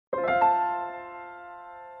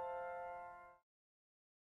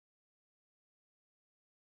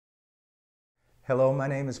Hello, my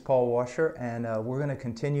name is Paul Washer, and we're going to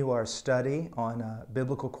continue our study on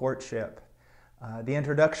biblical courtship. The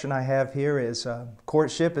introduction I have here is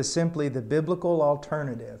courtship is simply the biblical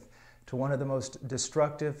alternative to one of the most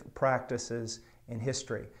destructive practices in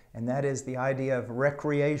history, and that is the idea of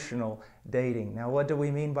recreational dating. Now, what do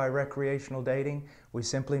we mean by recreational dating? We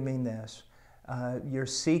simply mean this. You're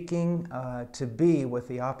seeking to be with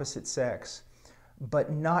the opposite sex,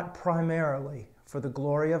 but not primarily for the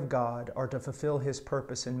glory of God or to fulfill His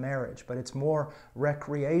purpose in marriage, but it's more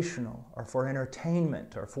recreational or for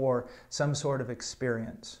entertainment or for some sort of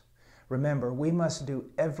experience. Remember, we must do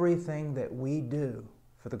everything that we do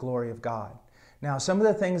for the glory of God. Now, some of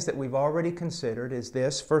the things that we've already considered is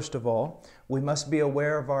this. First of all, we must be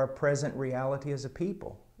aware of our present reality as a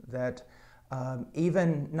people, that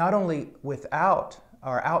even not only without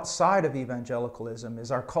or outside of evangelicalism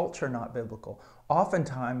is our culture not biblical.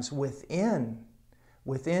 Oftentimes within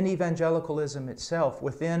evangelicalism itself,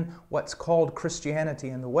 within what's called Christianity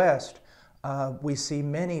in the West, we see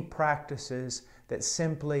many practices that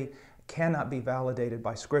simply cannot be validated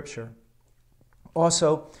by Scripture.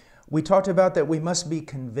 Also, we talked about that we must be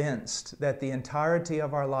convinced that the entirety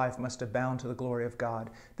of our life must abound to the glory of God.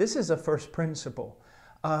 This is a first principle.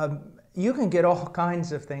 You can get all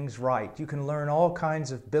kinds of things right. You can learn all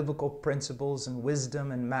kinds of biblical principles and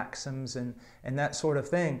wisdom and maxims and that sort of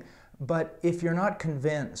thing. But if you're not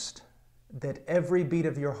convinced that every beat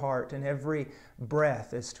of your heart and every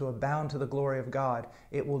breath is to abound to the glory of God,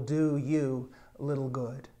 it will do you little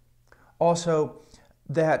good. Also,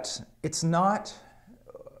 that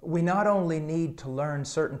we not only need to learn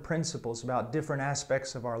certain principles about different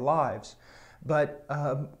aspects of our lives, but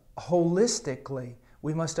holistically,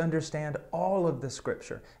 we must understand all of the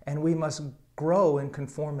Scripture, and we must grow in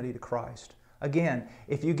conformity to Christ. Again,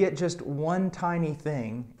 if you get just one tiny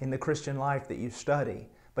thing in the Christian life that you study,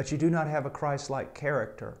 but you do not have a Christ-like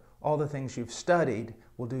character, all the things you've studied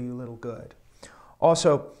will do you little good.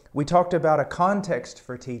 Also, we talked about a context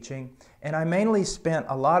for teaching, and I mainly spent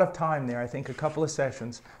a lot of time there, I think a couple of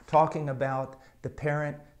sessions, talking about the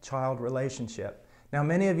parent-child relationship. Now,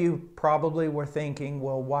 many of you probably were thinking,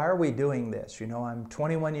 well, why are we doing this? You know, I'm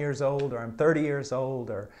 21 years old, or I'm 30 years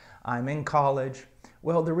old, or I'm in college.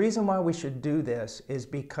 Well, the reason why we should do this is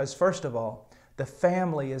because, first of all, the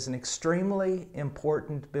family is an extremely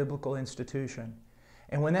important biblical institution.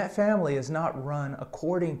 And when that family is not run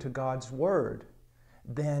according to God's Word,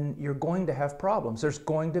 then you're going to have problems. There's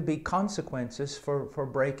going to be consequences for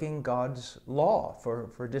breaking God's law,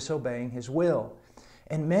 for disobeying His will.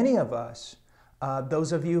 And many of us,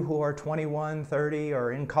 those of you who are 21, 30,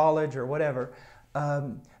 or in college or whatever,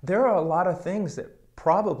 there are a lot of things that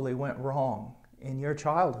probably went wrong in your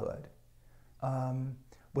childhood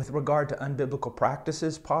with regard to unbiblical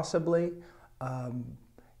practices, possibly,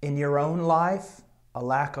 in your own life, a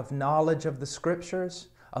lack of knowledge of the Scriptures,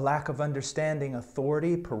 a lack of understanding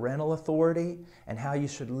authority, parental authority, and how you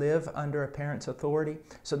should live under a parent's authority.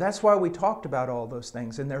 So that's why we talked about all those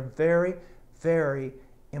things, and they're very, very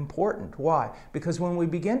important. Why? Because when we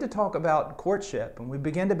begin to talk about courtship and we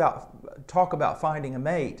begin to talk about finding a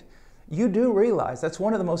mate, you do realize that's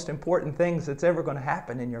one of the most important things that's ever going to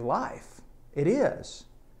happen in your life. It is.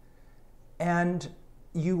 And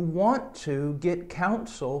you want to get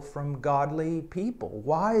counsel from godly people,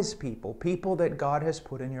 wise people, people that God has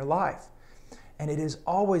put in your life. And it is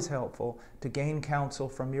always helpful to gain counsel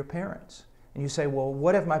from your parents. And you say, well,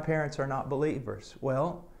 what if my parents are not believers?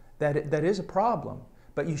 Well, that is a problem.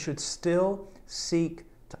 But you should still seek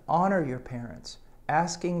to honor your parents,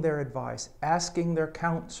 asking their advice, asking their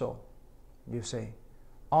counsel, you see,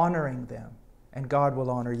 honoring them, and God will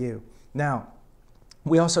honor you. Now,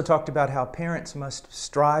 we also talked about how parents must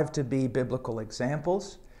strive to be biblical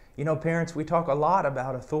examples. You know, parents, we talk a lot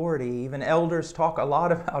about authority. Even elders talk a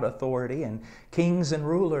lot about authority, and kings and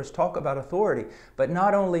rulers talk about authority. But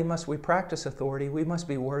not only must we practice authority, we must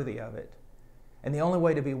be worthy of it. And the only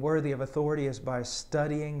way to be worthy of authority is by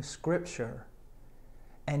studying Scripture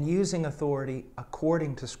and using authority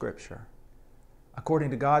according to Scripture, according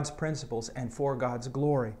to God's principles and for God's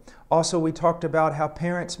glory. Also, we talked about how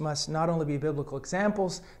parents must not only be biblical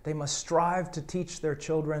examples, they must strive to teach their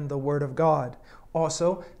children the Word of God.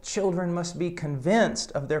 Also, children must be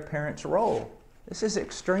convinced of their parents' role. This is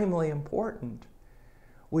extremely important.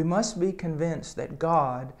 We must be convinced that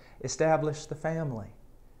God established the family,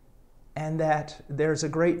 and that there's a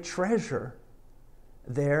great treasure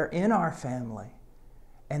there in our family.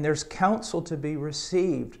 And there's counsel to be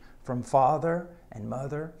received from father and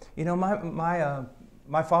mother. You know,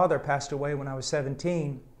 my father passed away when I was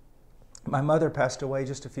 17. My mother passed away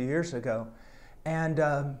just a few years ago. And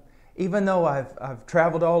even though I've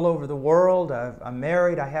traveled all over the world, I'm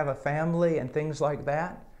married, I have a family and things like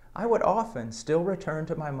that, I would often still return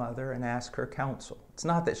to my mother and ask her counsel. It's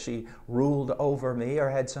not that she ruled over me or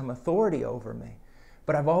had some authority over me,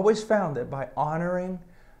 but I've always found that by honoring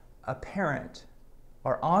a parent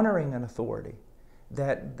or honoring an authority,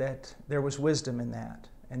 that there was wisdom in that,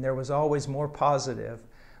 and there was always more positive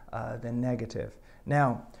than negative.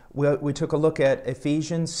 Now, we took a look at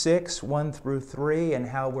Ephesians 6, 1 through 3, and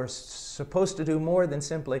how we're supposed to do more than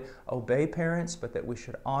simply obey parents, but that we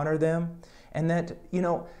should honor them. And that,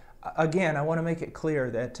 again, I want to make it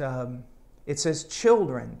clear that it says,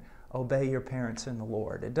 children, obey your parents in the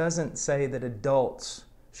Lord. It doesn't say that adults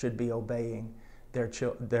should be obeying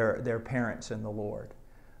their parents in the Lord.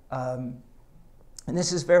 And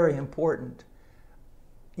this is very important.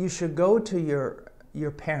 You should go to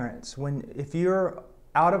your parents if you're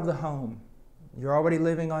out of the home, you're already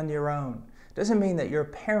living on your own. It doesn't mean that your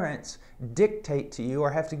parents dictate to you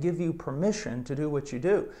or have to give you permission to do what you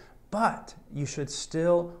do, but you should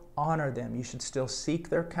still honor them. You should still seek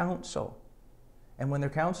their counsel. And when their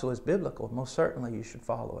counsel is biblical, most certainly you should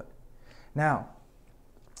follow it. Now,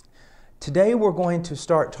 today we're going to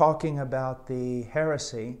start talking about the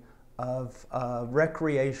heresy of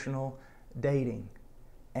recreational dating.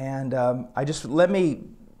 And let me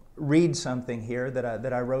read something here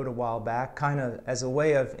that I wrote a while back, kind of as a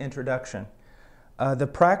way of introduction. The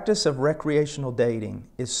practice of recreational dating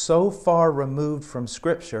is so far removed from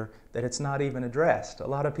Scripture that it's not even addressed. A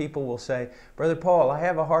lot of people will say, Brother Paul, I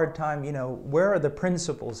have a hard time, where are the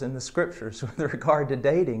principles in the Scriptures with regard to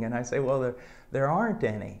dating? And I say, well, there aren't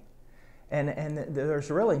any. And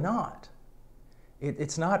there's really not.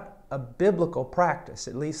 It's not a biblical practice,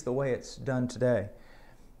 at least the way it's done today.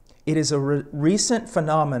 It is a recent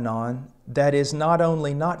phenomenon that is not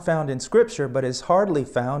only not found in Scripture, but is hardly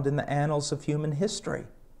found in the annals of human history.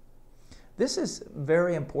 This is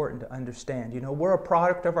very important to understand. We're a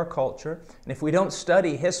product of our culture, and if we don't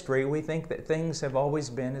study history, we think that things have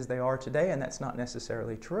always been as they are today, and that's not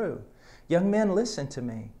necessarily true. Young men, listen to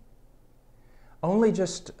me. Only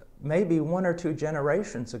just maybe 1 or 2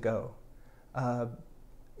 generations ago,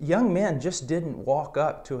 young men just didn't walk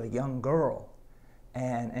up to a young girl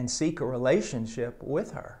and seek a relationship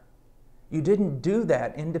with her. You didn't do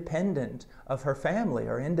that independent of her family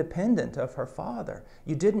or independent of her father.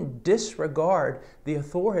 You didn't disregard the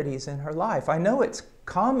authorities in her life. I know it's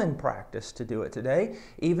common practice to do it today,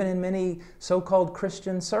 even in many so-called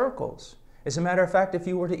Christian circles. As a matter of fact, if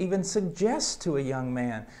you were to even suggest to a young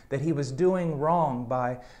man that he was doing wrong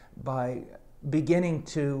by beginning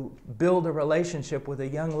to build a relationship with a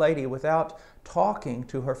young lady without talking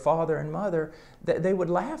to her father and mother, they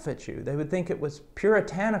would laugh at you. They would think it was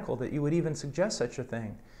puritanical that you would even suggest such a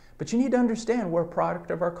thing. But you need to understand we're a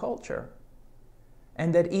product of our culture.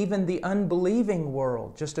 And that even the unbelieving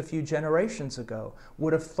world just a few generations ago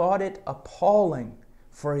would have thought it appalling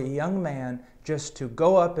for a young man just to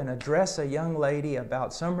go up and address a young lady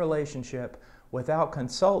about some relationship without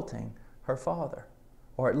consulting her father,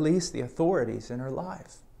 or at least the authorities in her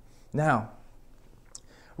life. Now,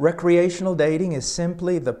 recreational dating is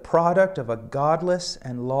simply the product of a godless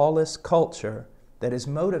and lawless culture that is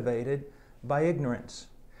motivated by ignorance.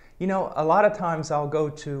 A lot of times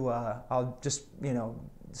I'll just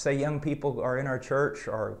say young people are in our church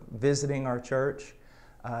or visiting our church.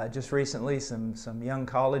 Just recently, some young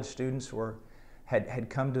college students had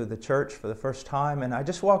come to the church for the first time, and I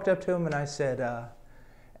just walked up to them and I said,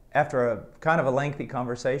 after a kind of a lengthy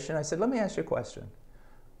conversation, I said, let me ask you a question.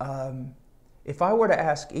 If I were to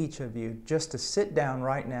ask each of you just to sit down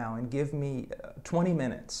right now and give me 20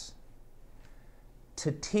 minutes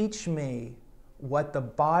to teach me what the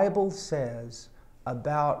Bible says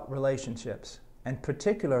about relationships, and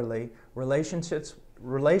particularly relationships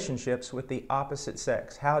with the opposite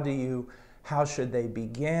sex. How should they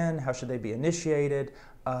begin? How should they be initiated?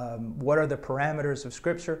 What are the parameters of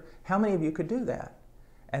Scripture? How many of you could do that?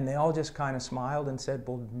 And they all just kind of smiled and said,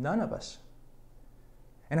 well, none of us.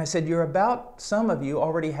 And I said, some of you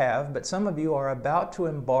already have, but some of you are about to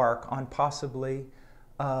embark on possibly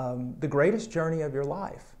the greatest journey of your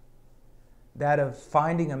life. That of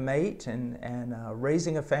finding a mate and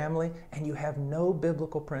raising a family, and you have no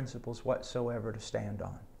biblical principles whatsoever to stand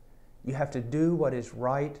on. You have to do what is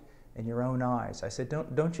right in your own eyes. I said,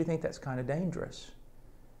 don't you think that's kind of dangerous?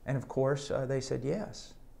 And of course, they said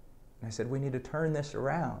yes. And I said, we need to turn this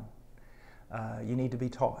around. You need to be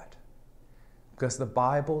taught. Because the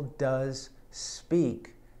Bible does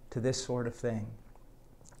speak to this sort of thing.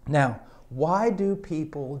 Now, why do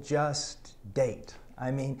people just date? I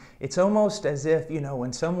mean, it's almost as if,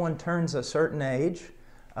 when someone turns a certain age,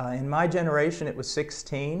 In my generation, it was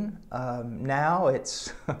 16. Now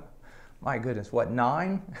it's, my goodness, what,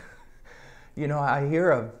 9? You know, I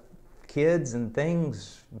hear of kids and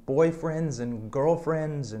things, boyfriends and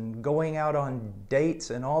girlfriends, and going out on dates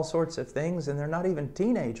and all sorts of things, and they're not even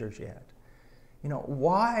teenagers yet. You know,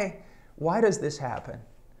 why does this happen?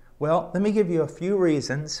 Well, let me give you a few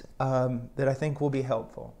reasons that I think will be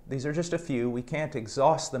helpful. These are just a few. We can't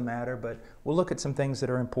exhaust the matter, but we'll look at some things that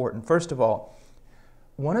are important. First of all,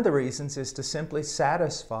 one of the reasons is to simply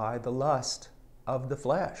satisfy the lust of the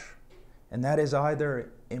flesh. And that is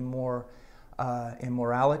either immorality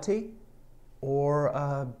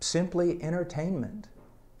or simply entertainment,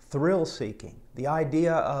 thrill-seeking, the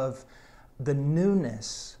idea of the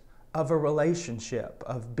newness of a relationship,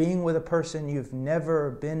 of being with a person you've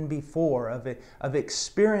never been before, of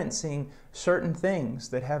experiencing certain things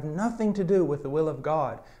that have nothing to do with the will of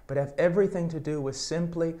God, but have everything to do with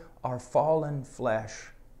simply our fallen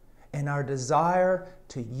flesh and our desire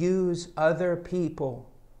to use other people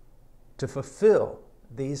to fulfill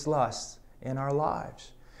these lusts in our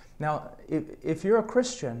lives. Now, if you're a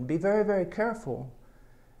Christian, be very, very careful.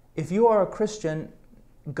 If you are a Christian,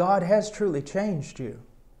 God has truly changed you.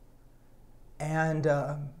 And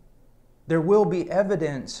there will be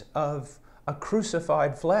evidence of a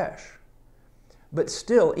crucified flesh. But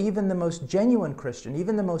still, even the most genuine Christian,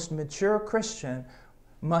 even the most mature Christian,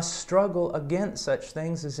 must struggle against such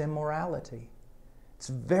things as immorality. It's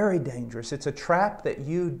very dangerous. It's a trap that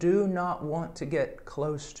you do not want to get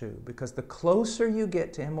close to, because the closer you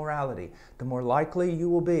get to immorality, the more likely you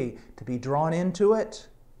will be to be drawn into it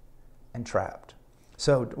and trapped.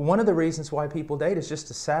 So one of the reasons why people date is just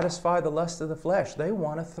to satisfy the lust of the flesh. They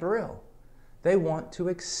want a thrill. They want to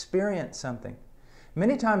experience something.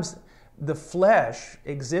 Many times the flesh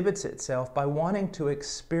exhibits itself by wanting to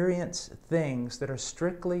experience things that are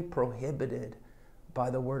strictly prohibited by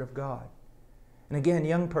the Word of God. And again,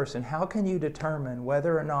 young person, how can you determine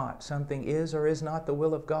whether or not something is or is not the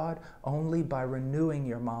will of God? Only by renewing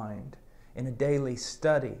your mind in a daily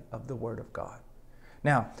study of the Word of God.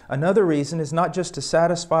 Now, another reason is not just to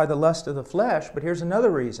satisfy the lust of the flesh, but here's another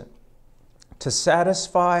reason. To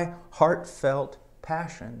satisfy heartfelt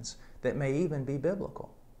passions that may even be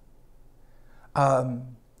biblical,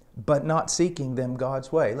 but not seeking them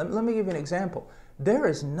God's way. Let me give you an example. There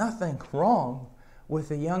is nothing wrong with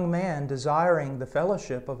a young man desiring the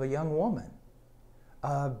fellowship of a young woman.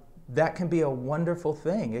 That can be a wonderful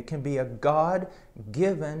thing. It can be a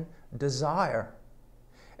God-given desire.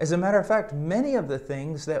 As a matter of fact, many of the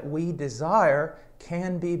things that we desire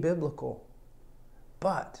can be biblical.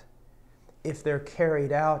 But if they're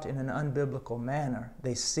carried out in an unbiblical manner,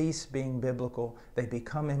 they cease being biblical, they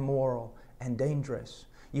become immoral and dangerous.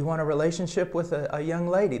 You want a relationship with a young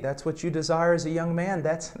lady, that's what you desire as a young man,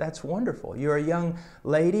 that's wonderful. You're a young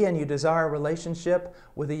lady and you desire a relationship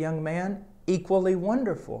with a young man, equally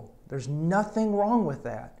wonderful. There's nothing wrong with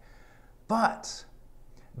that. But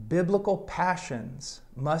biblical passions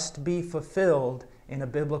must be fulfilled in a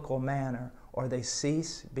biblical manner, or they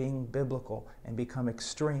cease being biblical and become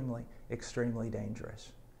extremely, extremely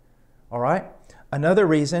dangerous. All right? Another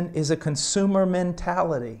reason is a consumer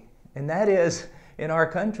mentality, and that is, in our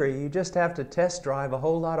country, you just have to test drive a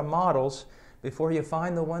whole lot of models before you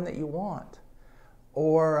find the one that you want.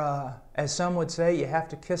 Or, as some would say, you have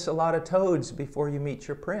to kiss a lot of toads before you meet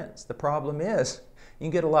your prince. The problem is, you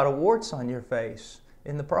can get a lot of warts on your face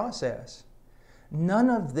in the process. None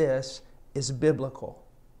of this is biblical.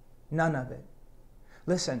 None of it.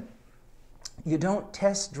 Listen, you don't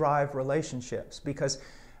test drive relationships, because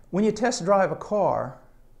when you test drive a car,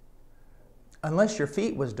 unless your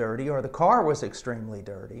feet was dirty or the car was extremely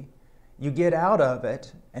dirty, you get out of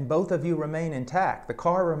it and both of you remain intact. The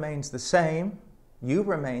car remains the same, you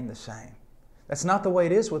remain the same. That's not the way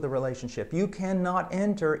it is with a relationship. You cannot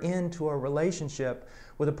enter into a relationship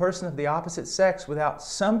with a person of the opposite sex without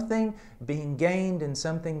something being gained and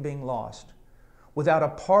something being lost. Without a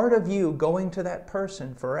part of you going to that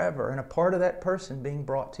person forever and a part of that person being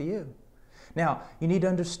brought to you. Now, you need to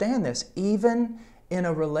understand this. Even in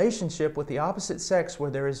a relationship with the opposite sex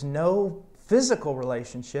where there is no physical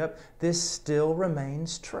relationship, this still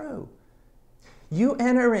remains true. You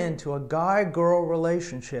enter into a guy-girl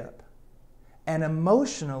relationship, and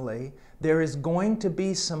emotionally, there is going to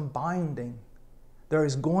be some binding. There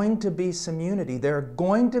is going to be some unity. There are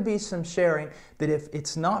going to be some sharing that if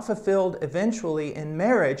it's not fulfilled eventually in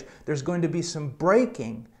marriage, there's going to be some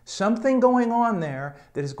breaking, something going on there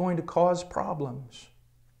that is going to cause problems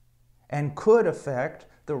and could affect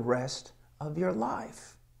the rest of your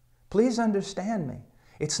life. Please understand me.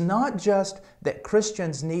 It's not just that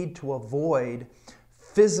Christians need to avoid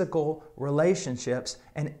physical relationships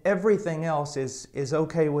and everything else is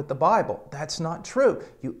okay with the Bible. That's not true.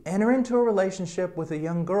 You enter into a relationship with a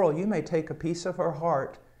young girl, you may take a piece of her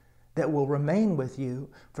heart that will remain with you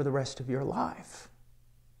for the rest of your life.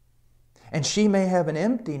 And she may have an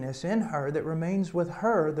emptiness in her that remains with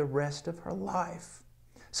her the rest of her life.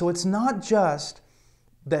 So it's not just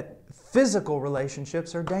that physical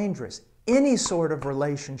relationships are dangerous. Any sort of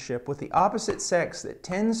relationship with the opposite sex that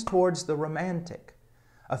tends towards the romantic,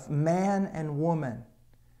 of man and woman,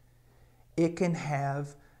 it can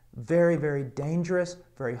have very, very dangerous,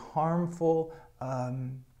 very harmful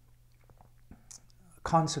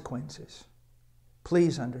consequences.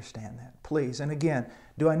 Please understand that, please. And again,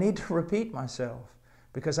 do I need to repeat myself?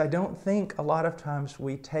 Because I don't think a lot of times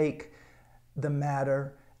we take the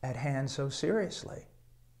matter at hand so seriously.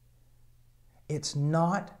 It's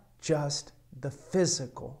not just the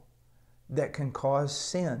physical that can cause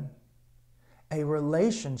sin. A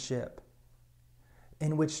relationship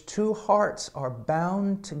in which two hearts are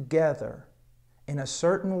bound together in a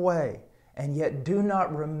certain way and yet do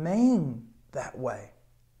not remain that way,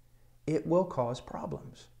 it will cause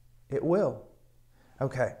problems. It will.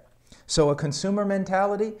 Okay, so a consumer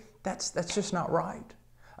mentality, that's just not right.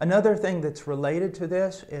 Another thing that's related to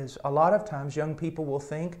this is a lot of times young people will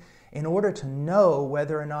think in order to know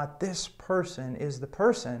whether or not this person is the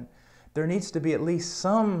person, there needs to be at least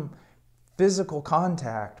some physical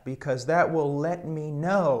contact because that will let me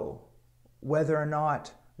know whether or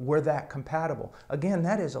not we're that compatible. Again,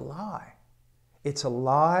 that is a lie. It's a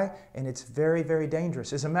lie and it's very, very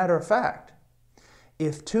dangerous. As a matter of fact,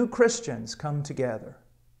 if two Christians come together,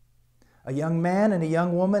 a young man and a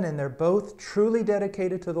young woman, and they're both truly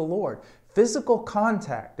dedicated to the Lord, physical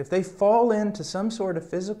contact, if they fall into some sort of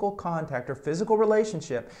physical contact or physical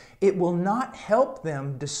relationship, it will not help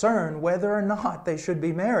them discern whether or not they should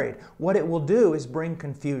be married. What it will do is bring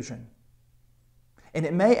confusion. And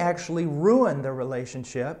it may actually ruin the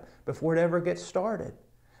relationship before it ever gets started.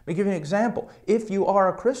 Let me give you an example. If you are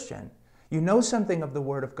a Christian, you know something of the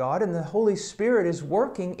Word of God, and the Holy Spirit is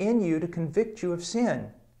working in you to convict you of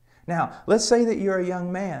sin. Now, let's say that you're a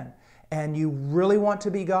young man and you really want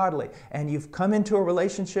to be godly, and you've come into a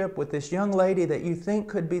relationship with this young lady that you think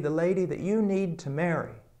could be the lady that you need to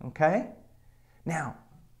marry, okay? Now,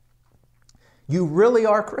 you really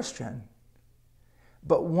are Christian,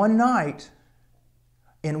 but one night,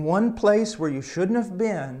 in one place where you shouldn't have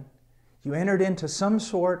been, you entered into some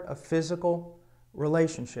sort of physical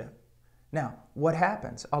relationship. Now, what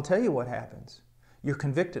happens? I'll tell you what happens. You're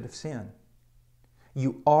convicted of sin.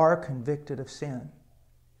 You are convicted of sin.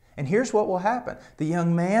 And here's what will happen. The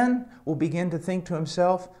young man will begin to think to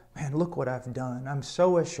himself, man, look what I've done. I'm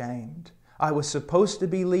so ashamed. I was supposed to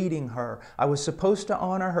be leading her. I was supposed to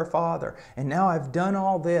honor her father. And now I've done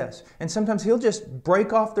all this. And sometimes he'll just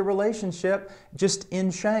break off the relationship just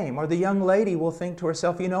in shame. Or the young lady will think to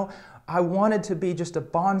herself, you know, I wanted to be just a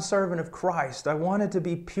bondservant of Christ. I wanted to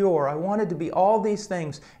be pure. I wanted to be all these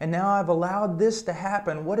things. And now I've allowed this to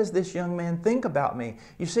happen. What does this young man think about me?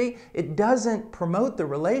 You see, it doesn't promote the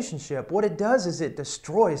relationship. What it does is it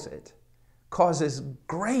destroys it, causes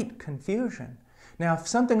great confusion. Now, if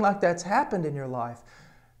something like that's happened in your life,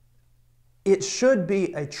 it should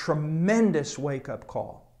be a tremendous wake-up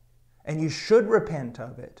call. And you should repent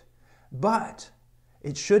of it. But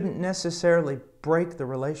it shouldn't necessarily break the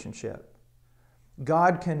relationship.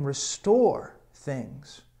 God can restore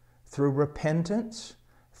things through repentance,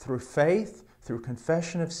 through faith, through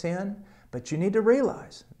confession of sin, but you need to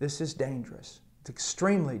realize this is dangerous. It's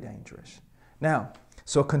extremely dangerous. Now,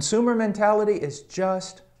 so consumer mentality is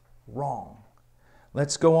just wrong.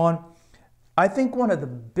 Let's go on. I think one of the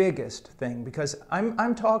biggest thing, because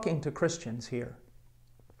I'm talking to Christians here,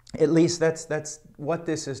 at least that's what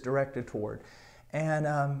this is directed toward. And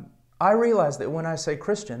I realize that when I say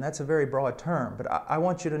Christian, that's a very broad term, but I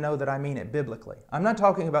want you to know that I mean it biblically. I'm not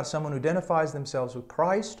talking about someone who identifies themselves with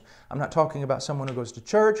Christ. I'm not talking about someone who goes to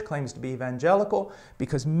church, claims to be evangelical,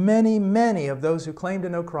 because many, many of those who claim to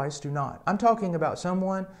know Christ do not. I'm talking about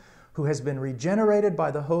someone who has been regenerated by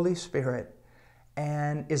the Holy Spirit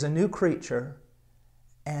and is a new creature,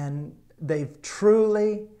 and they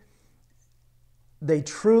truly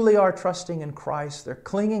are trusting in Christ. They're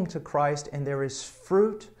clinging to Christ, and there is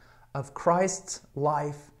fruit of Christ's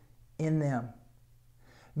life in them.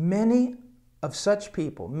 Many of such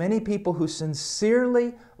people, many people who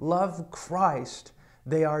sincerely love Christ,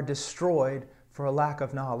 they are destroyed for a lack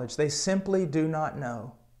of knowledge. They simply do not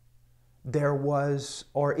know there was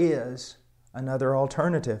or is another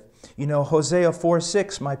alternative. You know, Hosea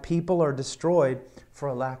 4:6, my people are destroyed for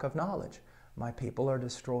a lack of knowledge. My people are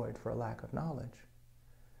destroyed for a lack of knowledge.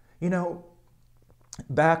 You know,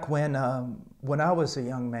 back when I was a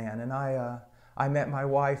young man and I met my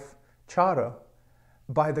wife, Charo,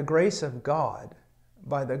 by the grace of God,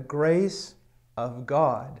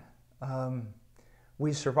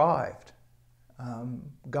 we survived.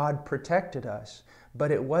 God protected us,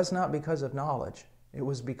 but it was not because of knowledge. It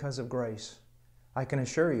was because of grace. I can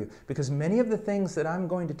assure you, because many of the things that I'm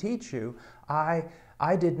going to teach you, I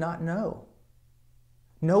did not know.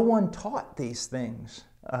 No one taught these things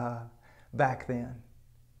back then.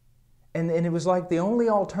 And it was like the only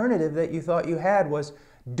alternative that you thought you had was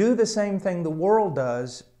do the same thing the world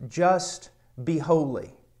does, just be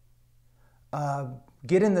holy.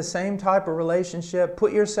 Get in the same type of relationship,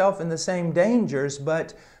 put yourself in the same dangers,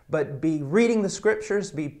 but be reading the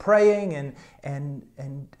Scriptures, be praying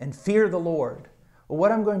and fear the Lord. Well,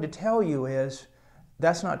 what I'm going to tell you is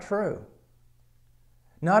that's not true.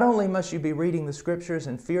 Not only must you be reading the Scriptures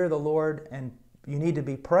and fear the Lord, and you need to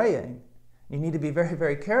be praying, you need to be very,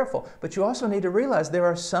 very careful, but you also need to realize there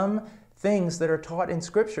are some things that are taught in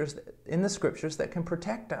the Scriptures that can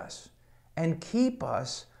protect us and keep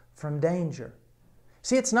us from danger.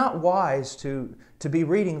 See, it's not wise to be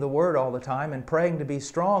reading the Word all the time and praying to be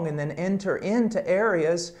strong and then enter into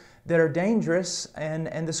areas that are dangerous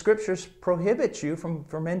and the Scriptures prohibit you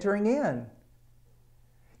from entering in.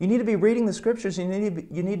 You need to be reading the Scriptures, you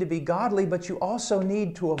need to be godly, but you also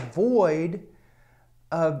need to avoid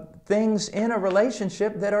things in a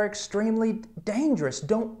relationship that are extremely dangerous.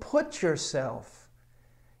 Don't put yourself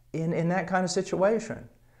in that kind of situation.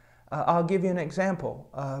 I'll give you an example.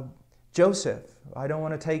 Joseph. I don't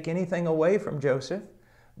want to take anything away from Joseph,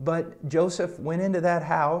 but Joseph went into that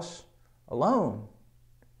house alone,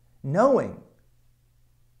 knowing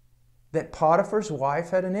that Potiphar's wife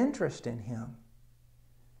had an interest in him.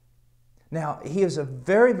 Now, he is a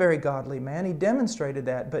very, very godly man. He demonstrated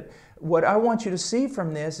that. But what I want you to see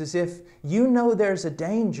from this is if you know there's a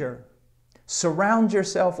danger, surround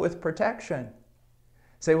yourself with protection.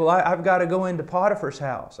 Say, well, I've got to go into Potiphar's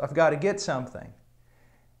house. I've got to get something.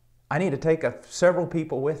 I need to take several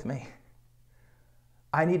people with me.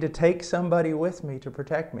 I need to take somebody with me to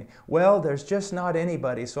protect me. Well, there's just not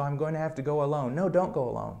anybody, so I'm going to have to go alone. No, don't go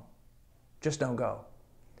alone. Just don't go.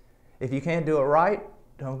 If you can't do it right,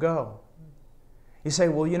 don't go. You say,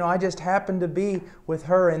 well, I just happened to be with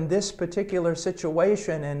her in this particular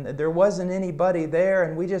situation and there wasn't anybody there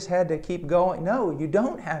and we just had to keep going. No, you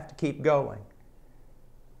don't have to keep going.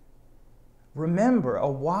 Remember,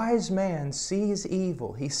 a wise man sees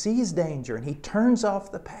evil, he sees danger, and he turns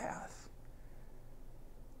off the path.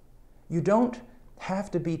 You don't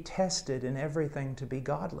have to be tested in everything to be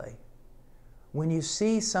godly. When you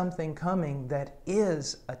see something coming that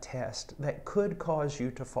is a test that could cause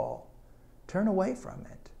you to fall, turn away from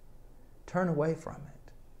it. Turn away from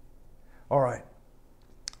it. All right.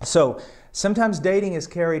 So, sometimes dating is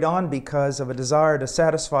carried on because of a desire to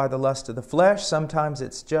satisfy the lust of the flesh. Sometimes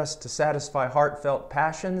it's just to satisfy heartfelt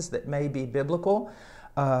passions that may be biblical.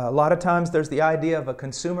 A lot of times there's the idea of a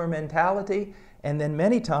consumer mentality. And then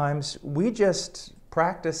many times we just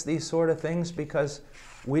practice these sort of things because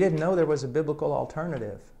we didn't know there was a biblical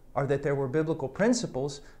alternative or that there were biblical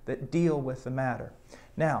principles that deal with the matter.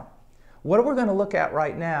 Now, what we're going to look at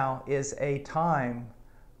right now is a time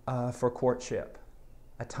for courtship.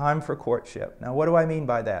 A time for courtship. Now, what do I mean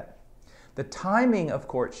by that? The timing of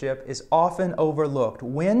courtship is often overlooked.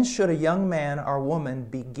 When should a young man or woman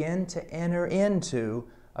begin to enter into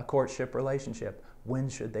a courtship relationship? When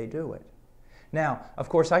should they do it? Now, of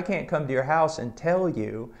course, I can't come to your house and tell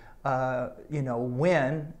you,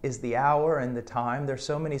 when is the hour and the time. There's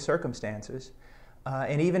so many circumstances.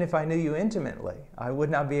 And even if I knew you intimately, I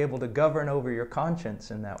would not be able to govern over your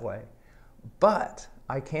conscience in that way. But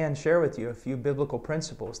I can share with you a few biblical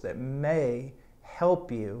principles that may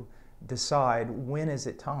help you decide when is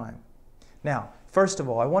it time. Now, first of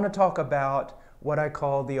all, I want to talk about what I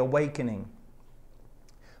call the awakening.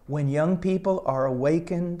 When young people are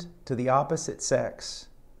awakened to the opposite sex.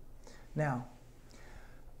 Now,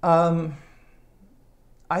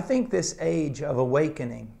 I think this age of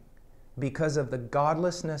awakening, because of the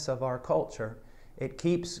godlessness of our culture, it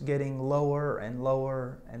keeps getting lower and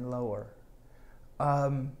lower and lower.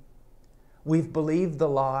 We've believed the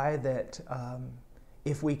lie that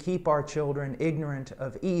if we keep our children ignorant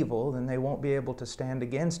of evil, then they won't be able to stand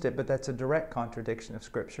against it, but that's a direct contradiction of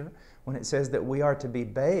Scripture. When it says that we are to be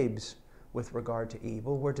babes with regard to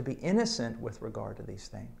evil, we're to be innocent with regard to these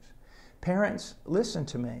things. Parents, listen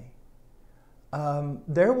to me.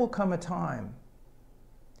 There will come a time,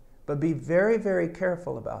 but be very, very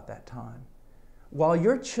careful about that time. While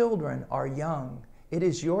your children are young, it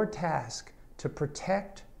is your task to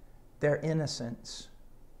protect their innocence.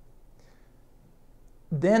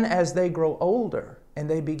 then as they grow older and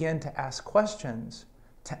they begin to ask questions,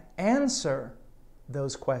 to answer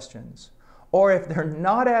those questions. Or if they're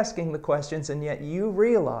not asking the questions and yet you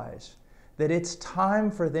realize that it's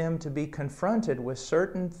time for them to be confronted with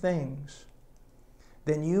certain things,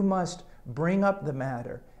 then you must bring up the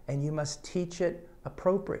matter and you must teach it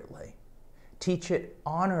appropriately. Teach it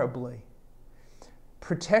honorably.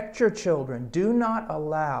 Protect your children. Do not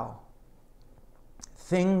allow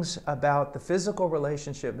things about the physical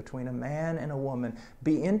relationship between a man and a woman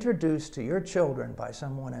be introduced to your children by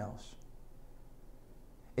someone else,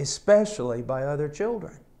 especially by other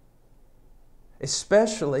children,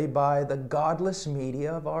 especially by the godless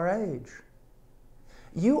media of our age.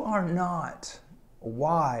 You are not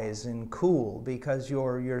wise and cool because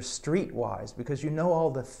you're streetwise, because you know all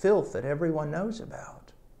the filth that everyone knows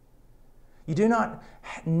about. You do not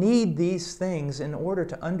need these things in order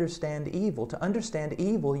to understand evil. To understand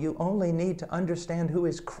evil, you only need to understand who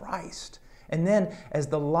is Christ. And then, as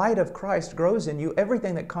the light of Christ grows in you,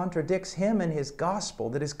 everything that contradicts Him and His gospel,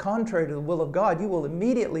 that is contrary to the will of God, you will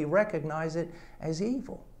immediately recognize it as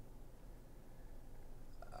evil.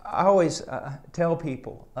 I always tell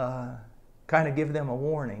people, kind of give them a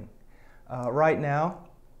warning. Right now,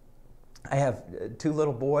 I have 2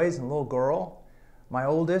 little boys and a little girl. My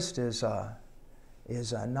oldest is 9,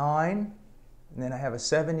 and then I have a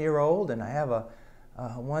 7-year-old, and I have a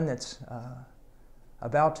one that's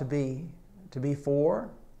about to be 4.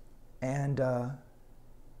 And I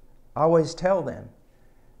always tell them.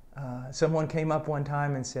 Someone came up one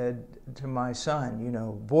time and said to my son, you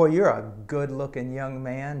know, boy, you're a good-looking young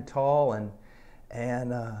man, tall,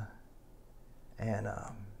 and I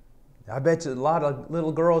bet you a lot of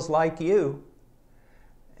little girls like you.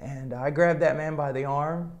 And I grabbed that man by the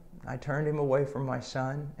arm, I turned him away from my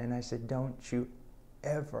son, and I said, don't you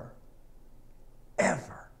ever,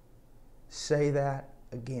 ever say that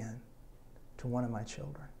again to one of my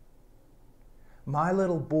children. My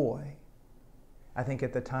little boy, I think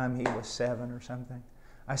at the time he was 7 or something,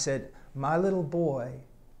 I said, my little boy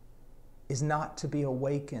is not to be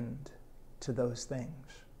awakened to those things.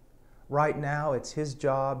 Right now, it's his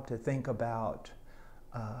job to think about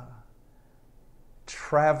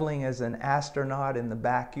traveling as an astronaut in the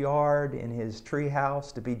backyard in his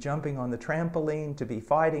treehouse, to be jumping on the trampoline, to be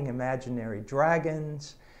fighting imaginary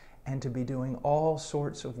dragons, and to be doing all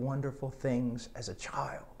sorts of wonderful things as a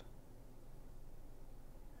child.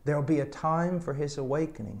 There will be a time for his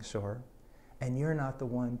awakening, sir, and you're not the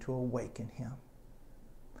one to awaken him.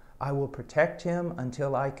 I will protect him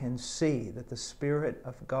until I can see that the Spirit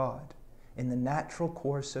of God, in the natural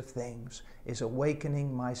course of things, is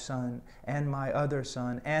awakening my son and my other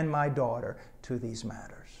son and my daughter to these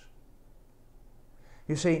matters.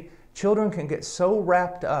 You see, children can get so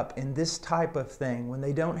wrapped up in this type of thing when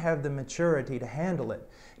they don't have the maturity to handle it.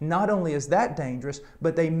 Not only is that dangerous,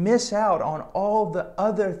 but they miss out on all the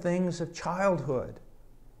other things of childhood.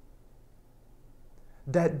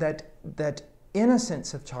 That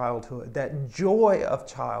innocence of childhood, that joy of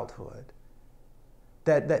childhood,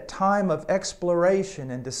 that time of exploration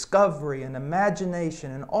and discovery and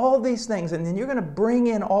imagination and all these things. And then you're going to bring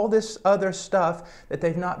in all this other stuff that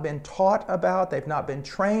they've not been taught about, they've not been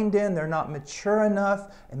trained in, they're not mature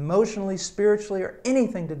enough emotionally, spiritually, or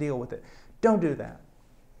anything to deal with it. Don't do that.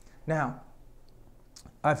 Now,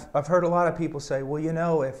 I've heard a lot of people say, well, you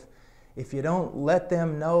know, if you don't let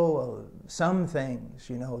them know some things,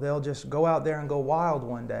 you know, they'll just go out there and go wild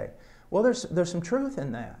one day. Well, there's some truth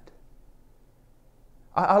in that.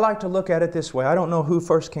 I like to look at it this way. I don't know who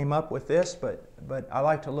first came up with this, but I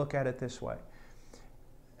like to look at it this way.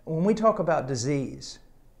 When we talk about disease,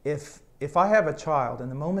 if I have a child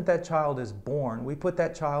and the moment that child is born, we put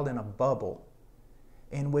that child in a bubble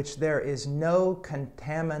in which there is no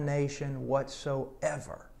contamination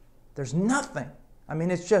whatsoever. There's nothing. I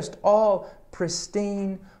mean, it's just all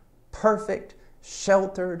pristine, perfect,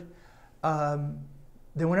 sheltered. Then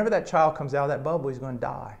whenever that child comes out of that bubble, he's going to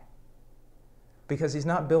die, because he's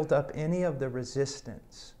not built up any of the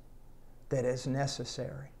resistance that is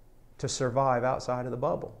necessary to survive outside of the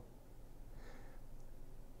bubble.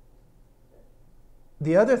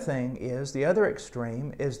 The other thing is, the other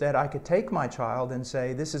extreme is that I could take my child and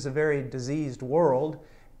say, this is a very diseased world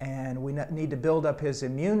and we need to build up his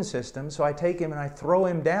immune system, so I take him and I throw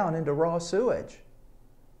him down into raw sewage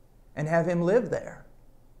and have him live there.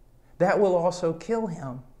 That will also kill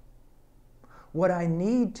him. What I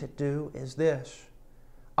need to do is this.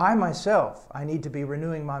 I myself, I need to be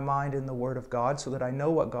renewing my mind in the Word of God so that I know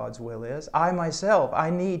what God's will is. I myself, I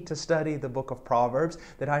need to study the book of Proverbs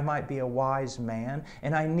that I might be a wise man.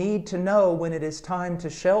 And I need to know when it is time to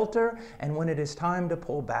shelter and when it is time to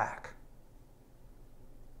pull back.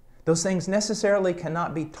 Those things necessarily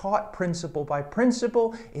cannot be taught principle by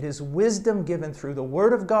principle. It is wisdom given through the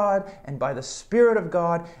Word of God and by the Spirit of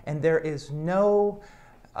God, and there is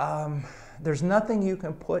there's nothing you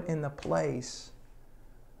can put in the place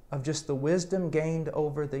of just the wisdom gained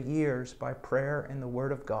over the years by prayer and the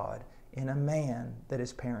Word of God in a man that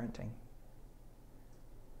is parenting.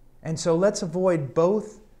 And so let's avoid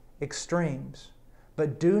both extremes,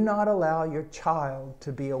 but do not allow your child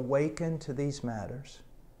to be awakened to these matters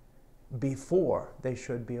before they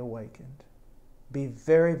should be awakened. Be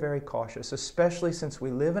very, very cautious, especially since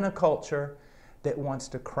we live in a culture that wants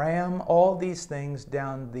to cram all these things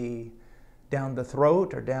down the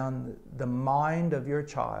throat or down the mind of your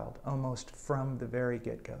child almost from the very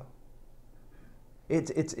get-go.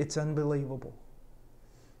 It's unbelievable.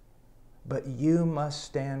 But you must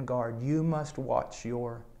stand guard. You must watch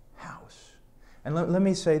your house. And let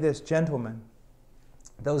me say this, gentlemen,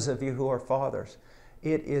 those of you who are fathers,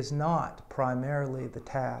 it is not primarily the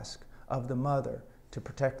task of the mother to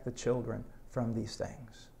protect the children from these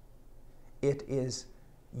things. It is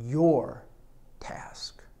your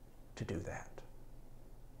task to do that.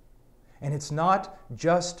 And it's not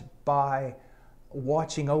just by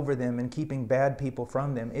watching over them and keeping bad people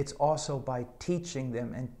from them. It's also by teaching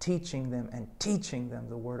them and teaching them and teaching them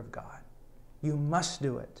the Word of God. You must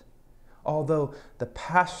do it. Although the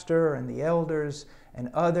pastor and the elders and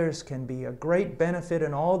others can be a great benefit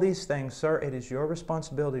in all these things, sir, it is your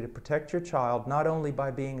responsibility to protect your child not only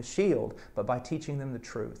by being a shield, but by teaching them the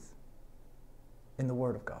truth in the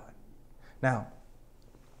Word of God. Now,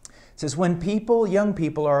 it says, when young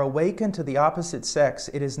people are awakened to the opposite sex,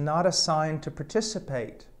 it is not a sign to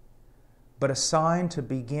participate, but a sign to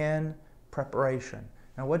begin preparation.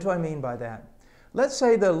 Now, what do I mean by that? Let's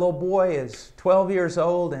say the little boy is 12 years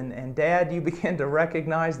old and Dad, you begin to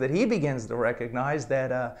recognize that he begins to recognize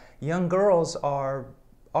that young girls are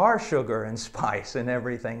sugar and spice and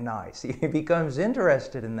everything nice. He becomes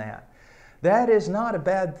interested in that. That is not a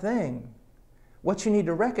bad thing. What you need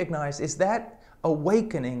to recognize is that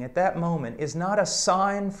awakening at that moment is not a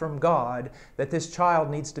sign from God that this child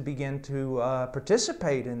needs to begin to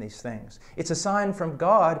participate in these things. It's a sign from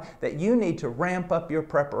God that you need to ramp up your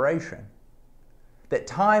preparation. That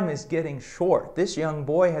time is getting short. This young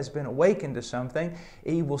boy has been awakened to something.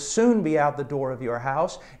 He will soon be out the door of your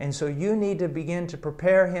house, and so you need to begin to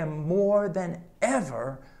prepare him more than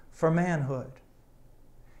ever for manhood.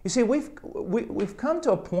 You see, we've come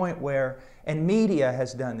to a point where, and media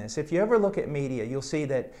has done this. If you ever look at media, you'll see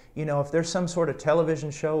that, if there's some sort of television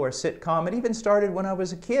show or sitcom, it even started when I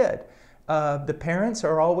was a kid. The parents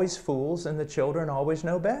are always fools and the children always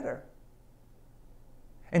know better.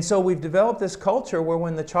 And so we've developed this culture where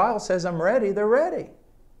when the child says, I'm ready, they're ready.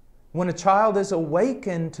 When a child is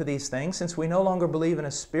awakened to these things, since we no longer believe in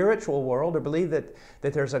a spiritual world or believe that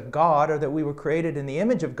there's a God or that we were created in the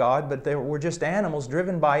image of God, but we're just animals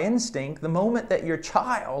driven by instinct, the moment that your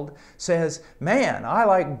child says, man, I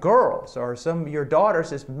like girls, or your daughter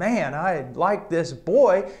says, man, I like this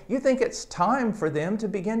boy, you think it's time for them to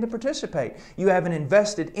begin to participate. You haven't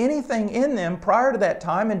invested anything in them prior to that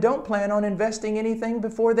time and don't plan on investing anything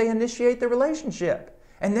before they initiate the relationship.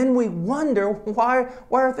 And then we wonder, why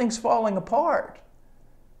are things falling apart?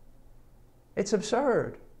 It's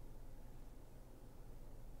absurd.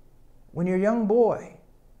 When your young boy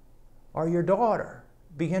or your daughter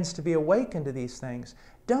begins to be awakened to these things,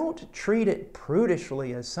 don't treat it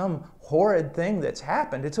prudishly as some horrid thing that's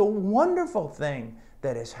happened. It's a wonderful thing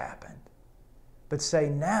that has happened. But say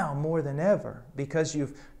now more than ever, because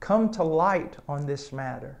you've come to light on this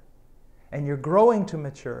matter, and you're growing to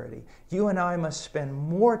maturity, you and I must spend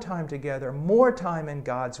more time together, more time in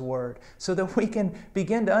God's Word, so that we can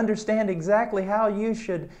begin to understand exactly how you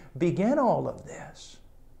should begin all of this.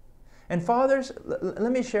 And fathers,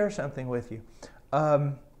 let me share something with you.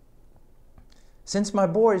 Since my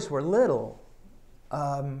boys were little,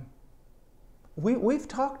 we've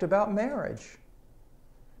talked about marriage.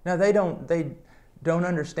 Now they don't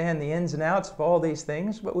understand the ins and outs of all these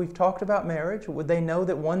things, but we've talked about marriage. Would they know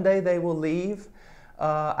that one day they will leave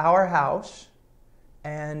our house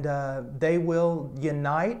and they will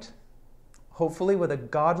unite, hopefully with a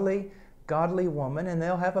godly woman, and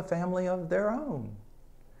they'll have a family of their own?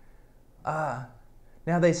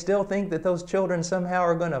 Now they still think that those children somehow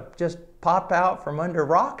are going to just pop out from under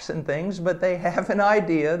rocks and things, but they have an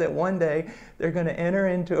idea that one day they're going to enter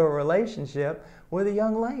into a relationship with a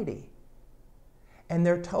young lady. And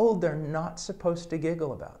they're told they're not supposed to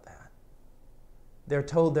giggle about that. They're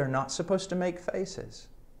told they're not supposed to make faces.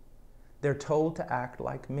 They're told to act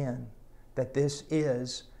like men, that this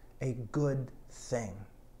is a good thing.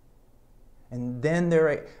 And then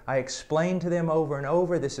I explain to them over and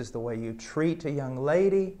over, this is the way you treat a young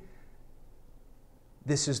lady.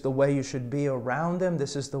 This is the way you should be around them.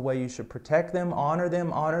 This is the way you should protect them, honor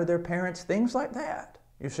their parents, things like that,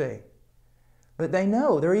 you see. But they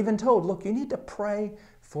know, they're even told, look, you need to pray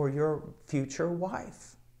for your future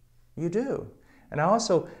wife. You do. And I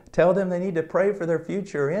also tell them they need to pray for their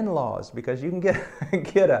future in-laws, because you can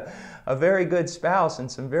get a very good spouse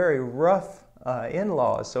and some very rough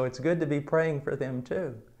in-laws. So it's good to be praying for them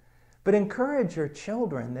too. But encourage your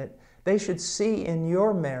children that they should see in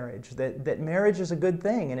your marriage that marriage is a good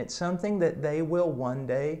thing, and it's something that they will one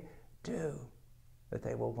day do. That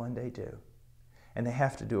they will one day do. And they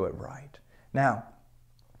have to do it right. Now,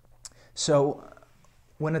 so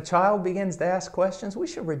when a child begins to ask questions, we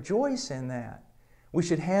should rejoice in that. We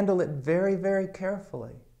should handle it very, very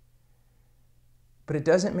carefully. But it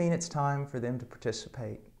doesn't mean it's time for them to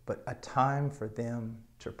participate, but a time for them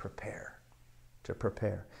to prepare. To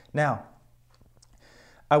prepare. Now,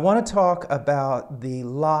 I want to talk about the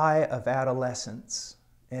lie of adolescence,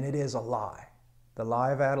 and it is a lie. The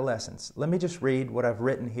lie of adolescence. Let me just read what I've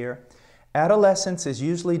written here. Adolescence is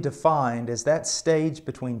usually defined as that stage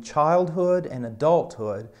between childhood and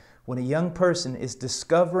adulthood when a young person is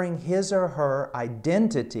discovering his or her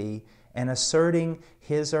identity and asserting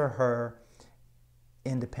his or her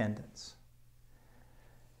independence.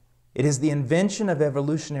 It is the invention of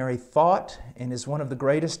evolutionary thought and is one of the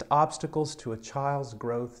greatest obstacles to a child's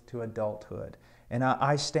growth to adulthood. And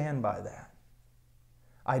I stand by that.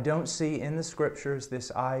 I don't see in the Scriptures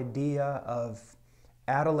this idea of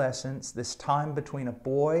adolescence, this time between a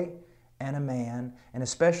boy and a man, and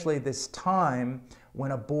especially this time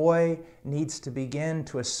when a boy needs to begin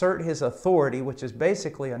to assert his authority, which is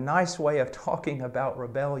basically a nice way of talking about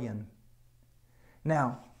rebellion.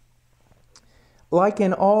 Now, like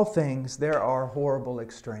in all things, there are horrible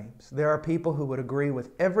extremes. There are people who would agree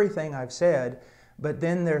with everything I've said, but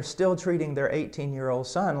then they're still treating their 18-year-old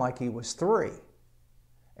son like he was 3.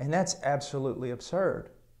 And that's absolutely absurd.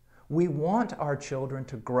 We want our children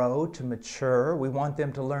to grow, to mature. We want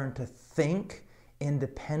them to learn to think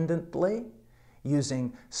independently,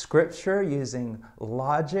 using Scripture, using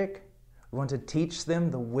logic. We want to teach them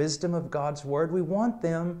the wisdom of God's Word. We want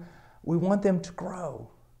them to grow.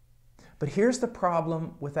 But here's the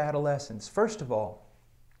problem with adolescence. First of all,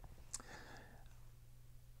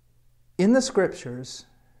 in the Scriptures,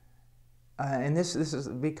 and this is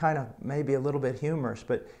be kind of maybe a little bit humorous,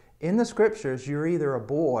 but in the Scriptures, you're either a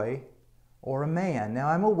boy or a man. Now,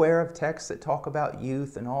 I'm aware of texts that talk about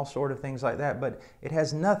youth and all sort of things like that, but it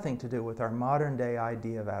has nothing to do with our modern day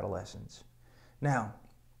idea of adolescence. Now,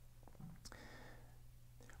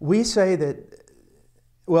 we say that,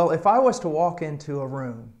 well, if I was to walk into a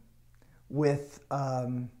room with,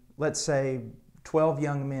 let's say, 12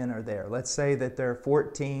 young men are there. Let's say that they're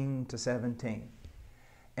 14 to 17.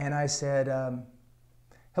 And I said,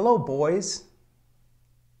 hello, boys.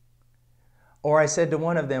 Or I said to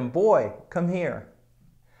one of them, boy, come here.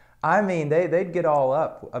 I mean, they'd get all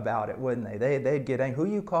up about it, wouldn't they? They'd get angry. Who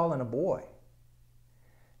are you calling a boy?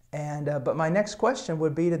 And but my next question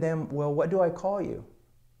would be to them, well, what do I call you?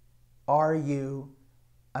 Are you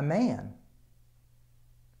a man?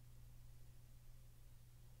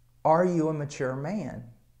 Are you a mature man?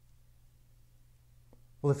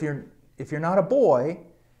 Well, if you're not a boy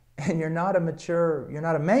and you're not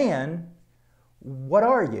a man, what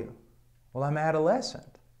are you? Well, I'm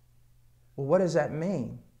adolescent. Well, what does that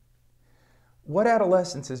mean? What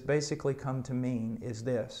adolescence has basically come to mean is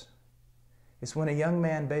this. It's when a young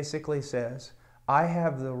man basically says, I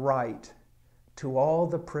have the right to all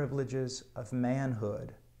the privileges of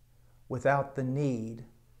manhood without the need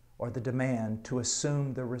or the demand to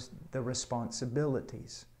assume the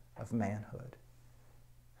responsibilities of manhood.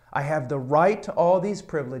 I have the right to all these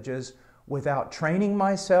privileges without training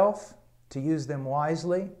myself to use them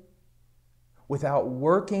wisely, without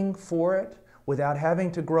working for it, without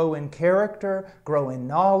having to grow in character, grow in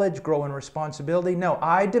knowledge, grow in responsibility. No,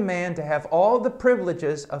 I demand to have all the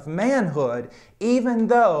privileges of manhood, even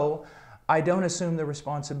though I don't assume the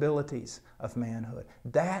responsibilities of manhood.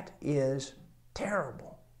 That is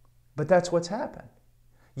terrible. But that's what's happened.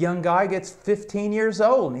 Young guy gets 15 years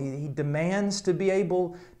old and he demands to be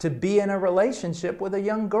able to be in a relationship with a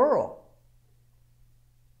young girl.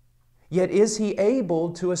 Yet is he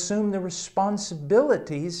able to assume the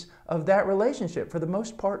responsibilities of that relationship? For the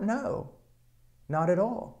most part, no. Not at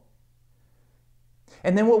all.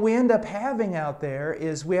 And then what we end up having out there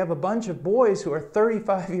is we have a bunch of boys who are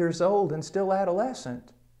 35 years old and still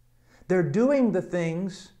adolescent. They're doing the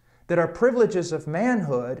things that are privileges of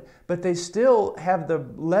manhood, but they still have the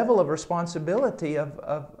level of responsibility of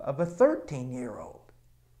a 13-year-old.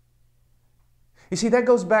 You see, that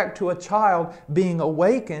goes back to a child being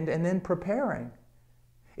awakened and then preparing.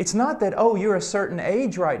 It's not that, oh, you're a certain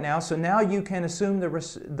age right now, so now you can assume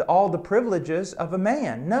all the privileges of a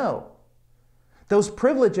man. No. Those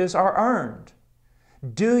privileges are earned.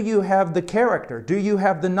 Do you have the character? Do you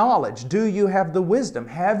have the knowledge? Do you have the wisdom?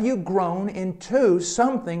 Have you grown into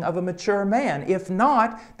something of a mature man? If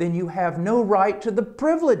not, then you have no right to the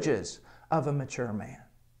privileges of a mature man.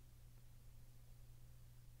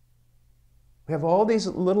 We have all these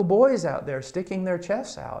little boys out there sticking their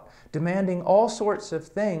chests out, demanding all sorts of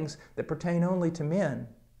things that pertain only to men,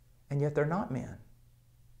 and yet they're not men.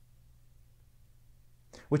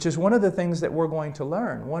 Which is one of the things that we're going to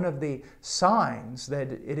learn. One of the signs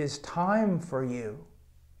that it is time for you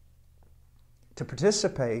to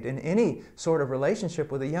participate in any sort of relationship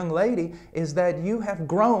with a young lady is that you have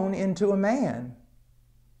grown into a man.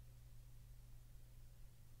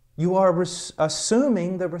 You are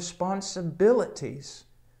assuming the responsibilities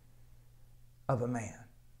of a man.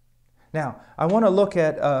 Now, I want to look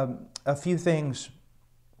at a few things.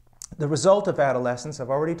 The result of adolescence, I've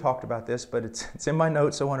already talked about this, but it's in my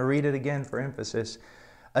notes, so I want to read it again for emphasis.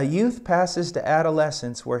 A youth passes to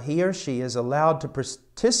adolescence where he or she is allowed to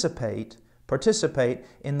participate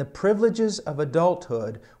in the privileges of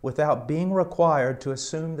adulthood without being required to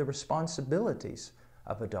assume the responsibilities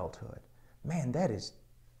of adulthood. Man, that is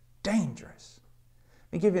dangerous.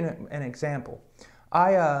 Let me give you an example.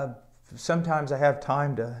 Sometimes I have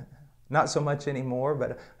time to, not so much anymore,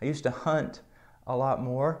 but I used to hunt a lot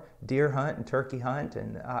more, deer hunt and turkey hunt,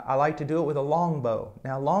 and I like to do it with a longbow.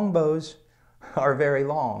 Now, longbows are very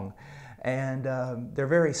long, and they're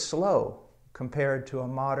very slow compared to a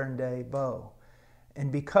modern day bow.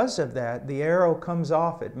 And because of that, the arrow comes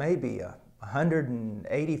off at maybe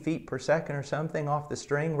 180 feet per second or something off the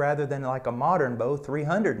string, rather than like a modern bow,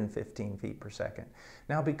 315 feet per second.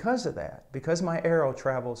 Now, because of that, because my arrow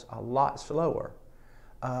travels a lot slower,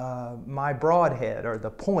 my broadhead, or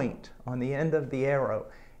the point on the end of the arrow,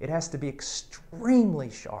 it has to be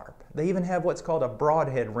extremely sharp. They even have what's called a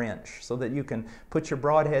broadhead wrench, so that you can put your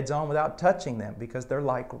broadheads on without touching them, because they're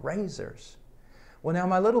like razors. Well, now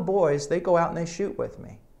my little boys, they go out and they shoot with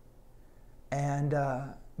me,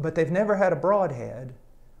 but they've never had a broadhead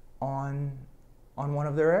on one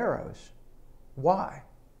of their arrows. Why?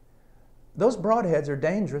 Those broadheads are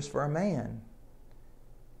dangerous for a man.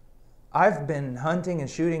 I've been hunting and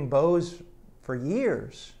shooting bows for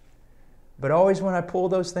years, but always when I pull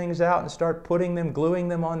those things out and start gluing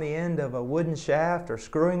them on the end of a wooden shaft or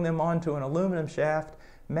screwing them onto an aluminum shaft,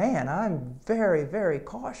 man, I'm very, very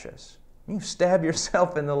cautious. You stab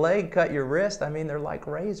yourself in the leg, cut your wrist, I mean, they're like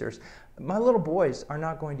razors. My little boys are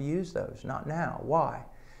not going to use those, not now. Why?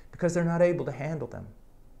 Because they're not able to handle them.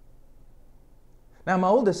 Now, my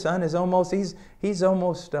oldest son is he's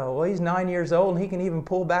 9 years old, and he can even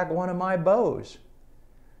pull back one of my bows.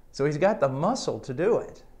 So he's got the muscle to do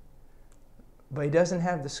it. But he doesn't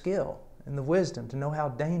have the skill and the wisdom to know how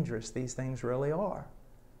dangerous these things really are.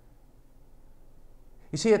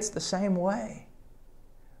 You see, it's the same way.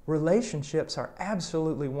 Relationships are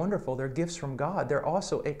absolutely wonderful. They're gifts from God. They're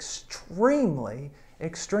also extremely,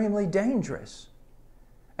 extremely dangerous.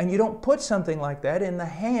 And you don't put something like that in the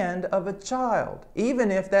hand of a child, even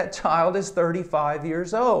if that child is 35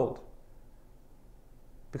 years old.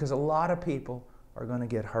 Because a lot of people are going to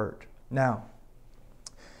get hurt. Now,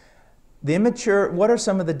 what are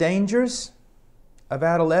some of the dangers of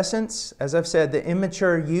adolescence? As I've said, the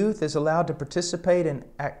immature youth is allowed to participate in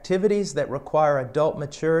activities that require adult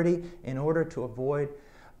maturity in order to avoid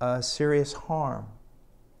serious harm.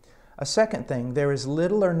 A second thing, there is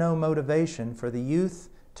little or no motivation for the youth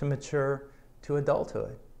to mature to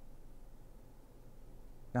adulthood.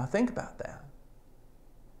 Now think about that.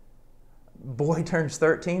 Boy turns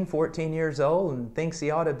 13, 14 years old and thinks he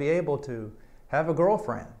ought to be able to have a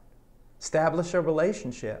girlfriend, establish a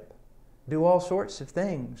relationship, do all sorts of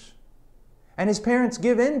things. And his parents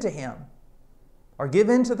give in to him or give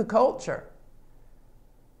in to the culture.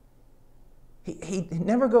 He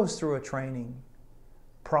never goes through a training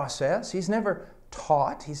process. He's never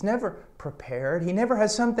taught. He's never prepared. He never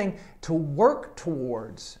has something to work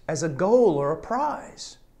towards as a goal or a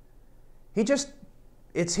prize.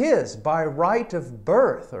 It's his by right of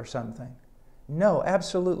birth or something. No,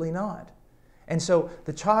 absolutely not. And so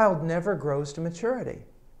the child never grows to maturity.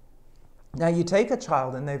 Now you take a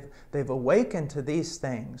child and they've awakened to these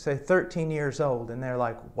things, say 13 years old, and they're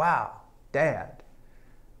like, wow, Dad,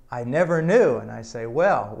 I never knew. And I say,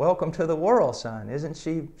 well, welcome to the world, son. Isn't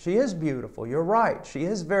she? She is beautiful. You're right. She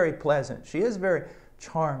is very pleasant. She is very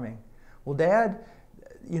charming. Well, Dad,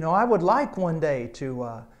 I would like one day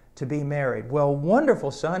to be married. Well,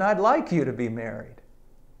 wonderful, son. I'd like you to be married.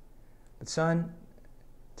 But son,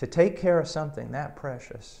 to take care of something that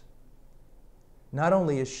precious, not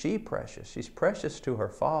only is she precious, she's precious to her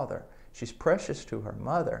father. She's precious to her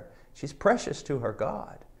mother. She's precious to her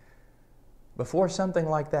God. Before something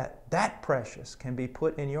like that precious, can be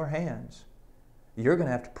put in your hands, you're going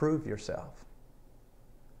to have to prove yourself.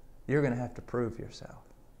 You're going to have to prove yourself.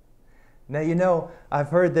 Now, I've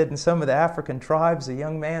heard that in some of the African tribes, a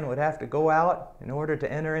young man would have to go out in order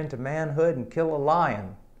to enter into manhood and kill a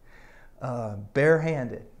lion,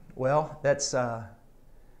 barehanded. Well, that's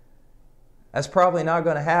probably not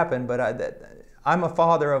going to happen, but I'm a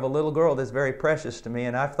father of a little girl that's very precious to me,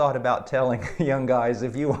 and I've thought about telling young guys,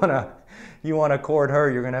 if you want to court her,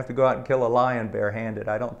 you're going to have to go out and kill a lion barehanded.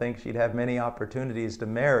 I don't think she'd have many opportunities to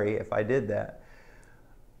marry if I did that.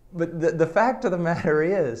 But the fact of the matter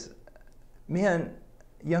is, men,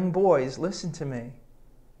 young boys, listen to me.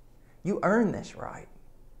 You earn this right.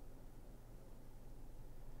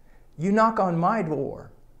 You knock on my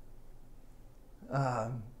door,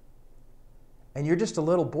 and you're just a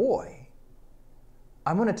little boy.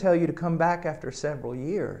 I'm going to tell you to come back after several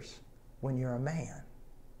years when you're a man.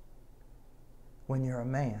 When you're a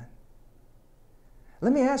man.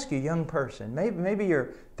 Let me ask you, young person, maybe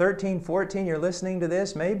you're 13, 14, you're listening to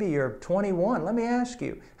this, maybe you're 21. Let me ask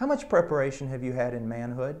you, how much preparation have you had in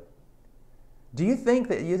manhood? Do you think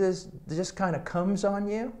that this just kind of comes on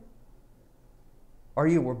you? Or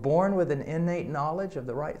you were born with an innate knowledge of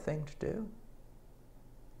the right thing to do?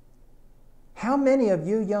 How many of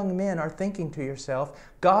you young men are thinking to yourself,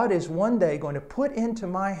 God is one day going to put into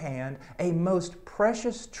my hand a most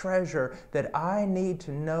precious treasure that I need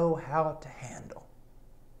to know how to handle,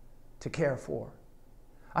 to care for.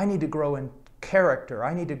 I need to grow in character.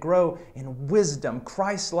 I need to grow in wisdom,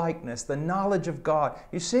 Christ-likeness, the knowledge of God.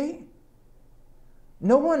 You see,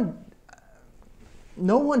 no one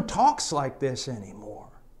talks like this anymore.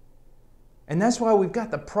 And that's why we've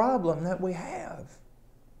got the problem that we have.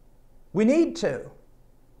 We need to.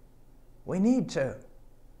 We need to.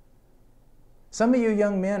 Some of you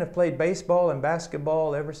young men have played baseball and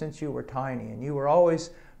basketball ever since you were tiny, and you were always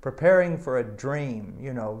preparing for a dream,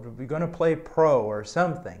 you're going to play pro or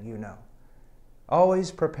something,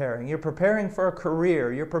 Always preparing. You're preparing for a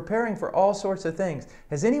career. You're preparing for all sorts of things.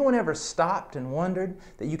 Has anyone ever stopped and wondered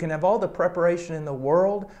that you can have all the preparation in the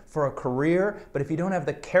world for a career, but if you don't have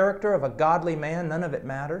the character of a godly man, none of it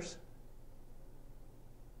matters?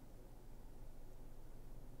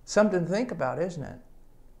 Something to think about, isn't it?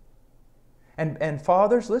 And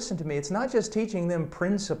fathers, listen to me. It's not just teaching them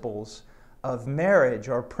principles of marriage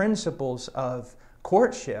or principles of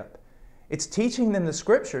courtship. It's teaching them the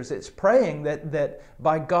Scriptures. It's praying that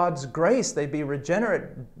by God's grace they be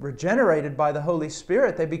regenerated by the Holy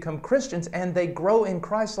Spirit. They become Christians and they grow in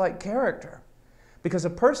Christ-like character. Because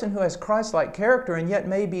a person who has Christ-like character and yet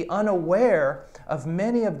may be unaware of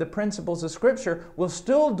many of the principles of Scripture will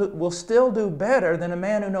still do better than a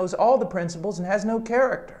man who knows all the principles and has no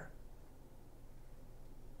character.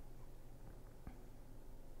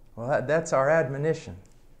 Well, that's our admonition.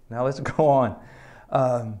 Now let's go on.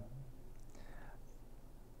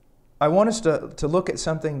 I want us to look at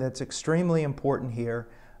something that's extremely important here.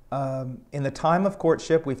 In the time of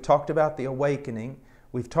courtship, we've talked about the awakening.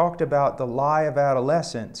 We've talked about the lie of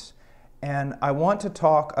adolescence, and I want to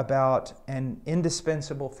talk about an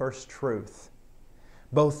indispensable first truth.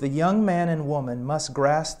 Both the young man and woman must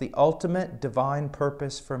grasp the ultimate divine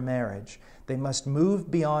purpose for marriage. They must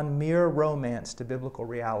move beyond mere romance to biblical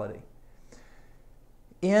reality.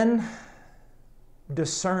 In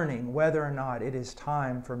discerning whether or not it is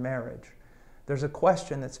time for marriage, there's a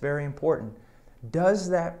question that's very important. Does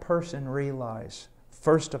that person realize,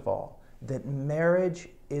 first of all, that marriage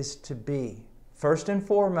is to be, first and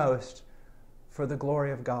foremost, for the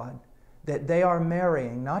glory of God? That they are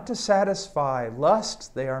marrying not to satisfy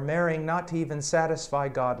lust, they are marrying not to even satisfy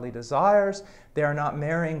godly desires, they are not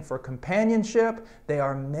marrying for companionship, they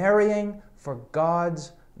are marrying for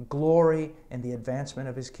God's glory and the advancement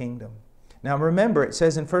of His kingdom. Now remember, it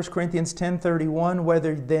says in 1 Corinthians 10:31,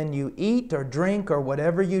 whether then you eat or drink or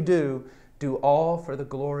whatever you do, do all for the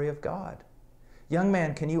glory of God. Young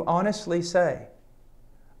man, can you honestly say,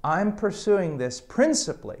 I'm pursuing this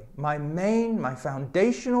principally, my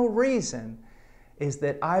foundational reason is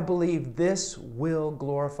that I believe this will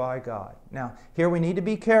glorify God. Now, here we need to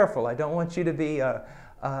be careful. I don't want you to be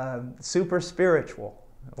super spiritual.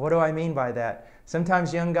 What do I mean by that?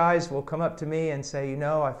 Sometimes young guys will come up to me and say,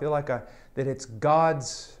 I feel like that it's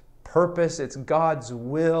God's purpose, it's God's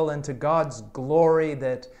will, and to God's glory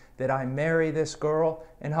that I marry this girl.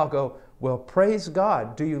 And I'll go, well, praise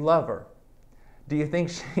God. Do you love her? Do you think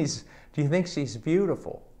she's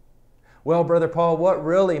beautiful? Well, Brother Paul, what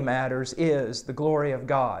really matters is the glory of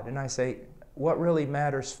God. And I say, what really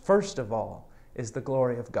matters first of all is the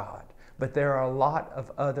glory of God. But there are a lot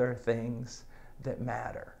of other things that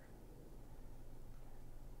matter.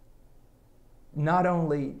 Not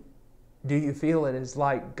only do you feel it is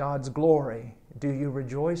like God's glory, do you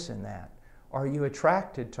rejoice in that? Are you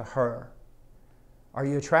attracted to her? Are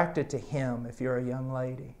you attracted to him if you're a young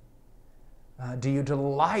lady? Do you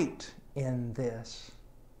delight in this?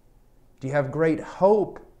 Do you have great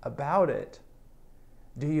hope about it?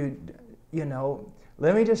 Do you,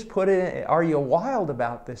 let me just put it in, are you wild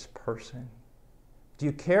about this person? Do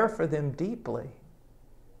you care for them deeply?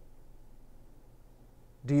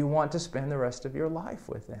 Do you want to spend the rest of your life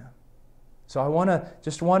with them? So I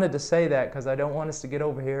wanted to say that because I don't want us to get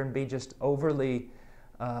over here and be just overly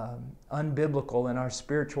unbiblical in our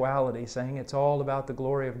spirituality, saying it's all about the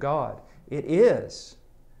glory of God. It is,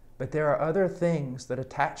 but there are other things that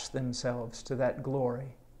attach themselves to that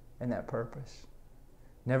glory and that purpose.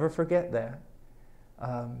 Never forget that.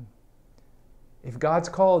 If God's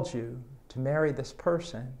called you to marry this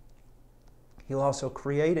person, He'll also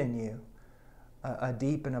create in you a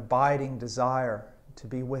deep and abiding desire to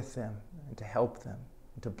be with them and to help them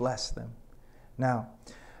and to bless them. Now,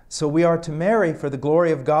 so we are to marry for the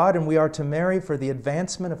glory of God, and we are to marry for the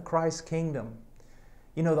advancement of Christ's kingdom.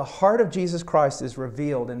 The heart of Jesus Christ is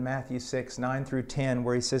revealed in Matthew 6, 9 through 10,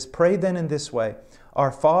 where He says, "Pray then in this way,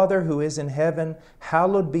 Our Father who is in heaven,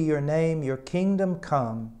 hallowed be your name, your kingdom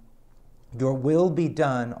come, your will be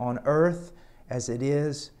done on earth as it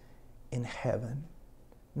is in heaven."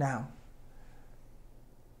 Now,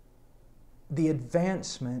 the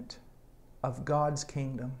advancement of God's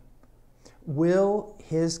kingdom. Will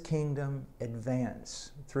His kingdom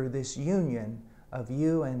advance through this union of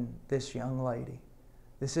you and this young lady?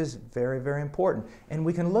 This is very, very important. And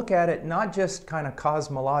we can look at it not just kind of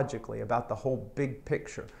cosmologically about the whole big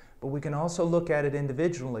picture, but we can also look at it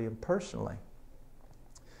individually and personally.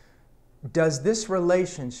 Does this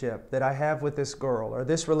relationship that I have with this girl, or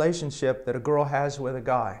this relationship that a girl has with a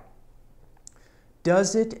guy,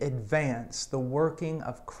 does it advance the working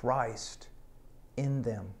of Christ in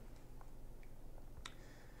them?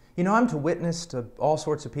 I'm to witness to all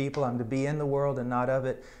sorts of people. I'm to be in the world and not of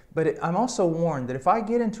it. But I'm also warned that if I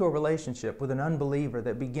get into a relationship with an unbeliever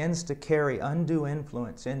that begins to carry undue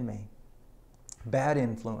influence in me, bad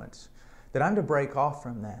influence, that I'm to break off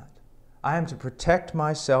from that. I am to protect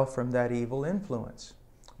myself from that evil influence.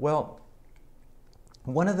 Well,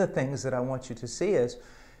 one of the things that I want you to see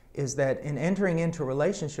is that in entering into a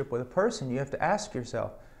relationship with a person, you have to ask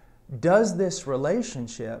yourself, does this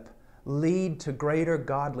relationship lead to greater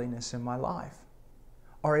godliness in my life?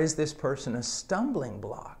 Or is this person a stumbling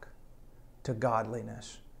block to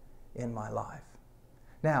godliness in my life?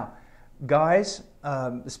 Now, guys,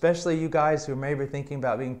 especially you guys who are maybe thinking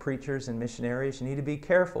about being preachers and missionaries, you need to be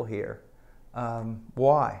careful here.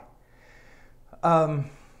 Why? When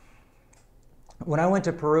I went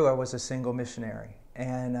to Peru, I was a single missionary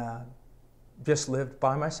and just lived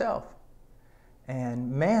by myself.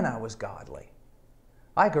 And man, I was godly.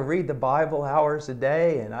 I could read the Bible hours a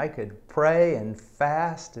day, and I could pray and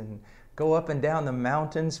fast and go up and down the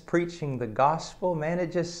mountains preaching the gospel. Man,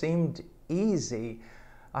 it just seemed easy.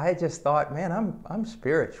 I just thought, man, I'm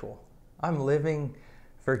spiritual. I'm living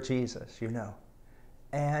for Jesus,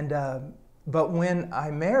 And but when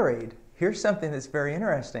I married, here's something that's very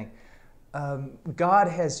interesting. God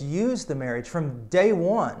has used the marriage from day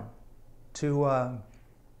one to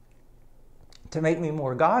make me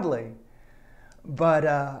more godly.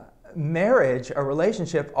 But marriage, a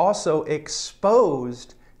relationship, also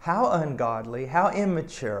exposed how ungodly, how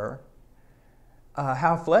immature,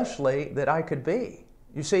 how fleshly that I could be.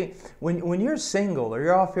 You see, when you're single or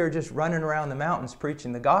you're off here just running around the mountains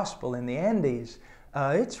preaching the gospel in the Andes,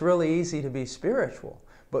 it's really easy to be spiritual.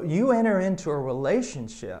 But you enter into a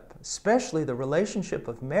relationship, especially the relationship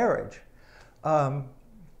of marriage,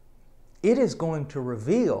 it is going to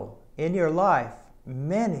reveal in your life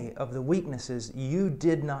many of the weaknesses you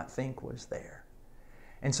did not think was there.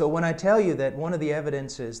 And so when I tell you that one of the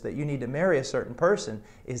evidences that you need to marry a certain person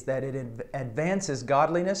is that it advances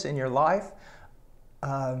godliness in your life,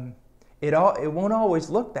 it won't always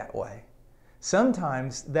look that way.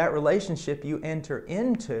 Sometimes that relationship you enter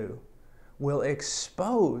into will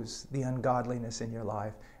expose the ungodliness in your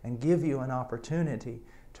life and give you an opportunity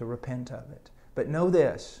to repent of it. But know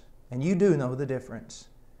this, and you do know the difference.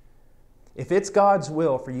 If it's God's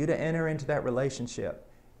will for you to enter into that relationship,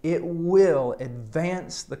 it will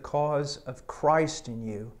advance the cause of Christ in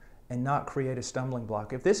you and not create a stumbling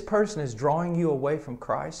block. If this person is drawing you away from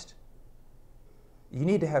Christ, you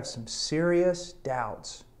need to have some serious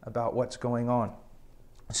doubts about what's going on.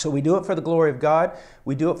 So we do it for the glory of God.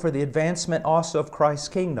 We do it for the advancement also of Christ's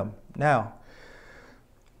kingdom. Now,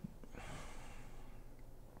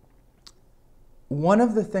 one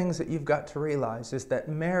of the things that you've got to realize is that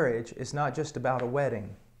marriage is not just about a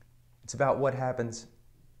wedding. It's about what happens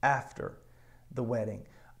after the wedding.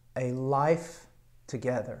 A life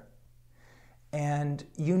together. And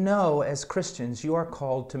you know, as Christians, you are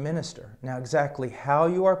called to minister. Now, exactly how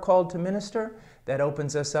you are called to minister, that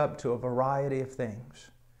opens us up to a variety of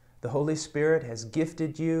things. The Holy Spirit has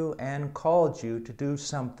gifted you and called you to do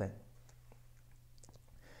something.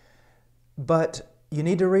 But you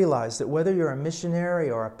need to realize that whether you're a missionary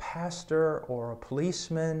or a pastor or a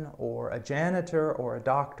policeman or a janitor or a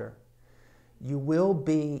doctor, you will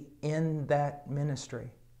be in that ministry.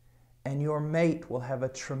 And your mate will have a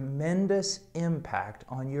tremendous impact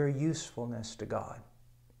on your usefulness to God.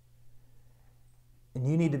 And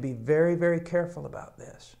you need to be very, very careful about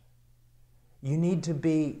this. You need to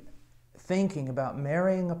be thinking about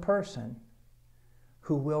marrying a person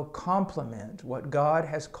who will complement what God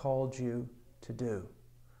has called you to do,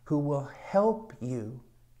 who will help you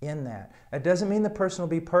in that. It doesn't mean the person will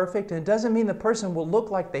be perfect, and it doesn't mean the person will look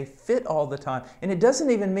like they fit all the time, and it doesn't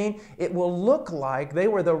even mean it will look like they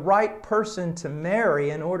were the right person to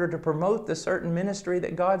marry in order to promote the certain ministry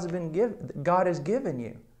that God has given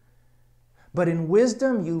you. But in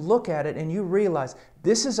wisdom, you look at it and you realize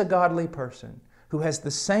this is a godly person who has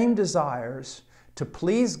the same desires to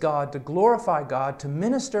please God, to glorify God, to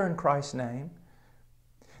minister in Christ's name.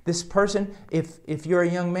 This person, if you're a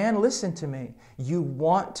young man, listen to me. You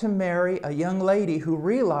want to marry a young lady who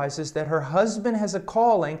realizes that her husband has a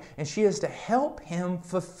calling and she is to help him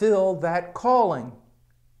fulfill that calling.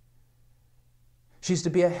 She's to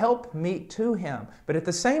be a helpmeet to him. But at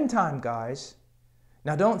the same time, guys,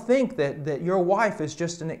 now don't think that your wife is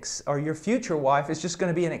just or your future wife is just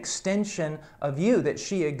going to be an extension of you, that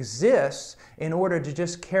she exists in order to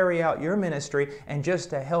just carry out your ministry and just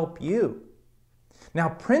to help you. Now,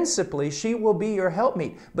 principally, she will be your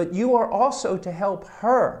helpmeet, but you are also to help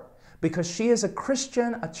her because she is a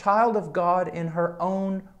Christian, a child of God in her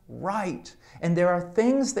own right. And there are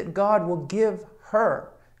things that God will give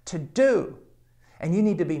her to do. And you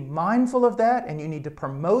need to be mindful of that, and you need to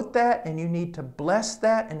promote that, and you need to bless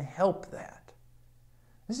that and help that.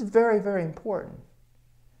 This is very, very important.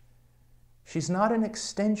 She's not an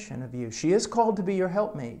extension of you. She is called to be your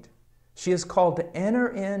helpmeet. She is called to enter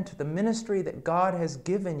into the ministry that God has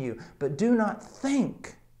given you. But do not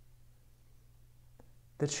think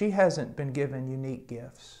that she hasn't been given unique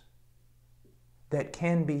gifts that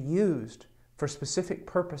can be used for specific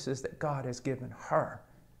purposes that God has given her.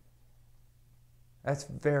 That's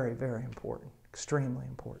very, very important, extremely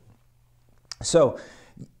important. So,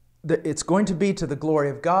 it's going to be to the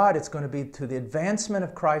glory of God. It's going to be to the advancement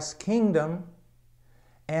of Christ's kingdom.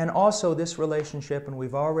 And also this relationship, and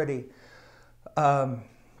we've already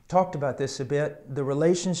talked about this a bit, the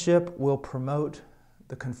relationship will promote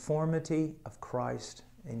the conformity of Christ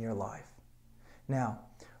in your life. Now,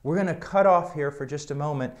 we're going to cut off here for just a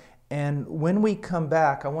moment, and when we come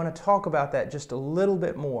back, I want to talk about that just a little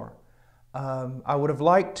bit more. I would have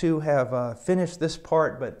liked to have finished this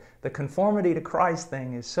part, but the conformity to Christ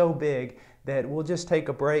thing is so big that we'll just take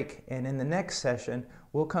a break, and in the next session,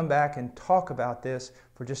 we'll come back and talk about this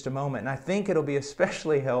for just a moment. And I think it'll be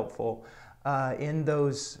especially helpful in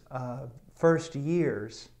those first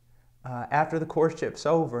years after the courtship's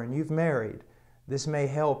over and you've married. This may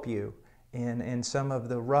help you in some of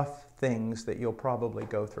the rough things that you'll probably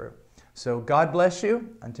go through. So God bless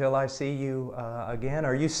you until I see you again,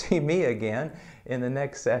 or you see me again in the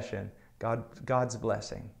next session. God's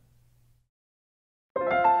blessing.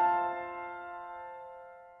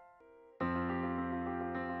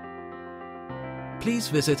 Please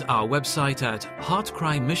visit our website at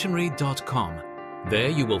heartcrymissionary.com. There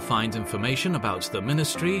you will find information about the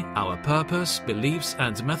ministry, our purpose, beliefs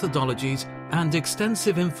and methodologies, and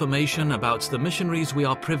extensive information about the missionaries we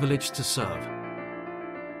are privileged to serve.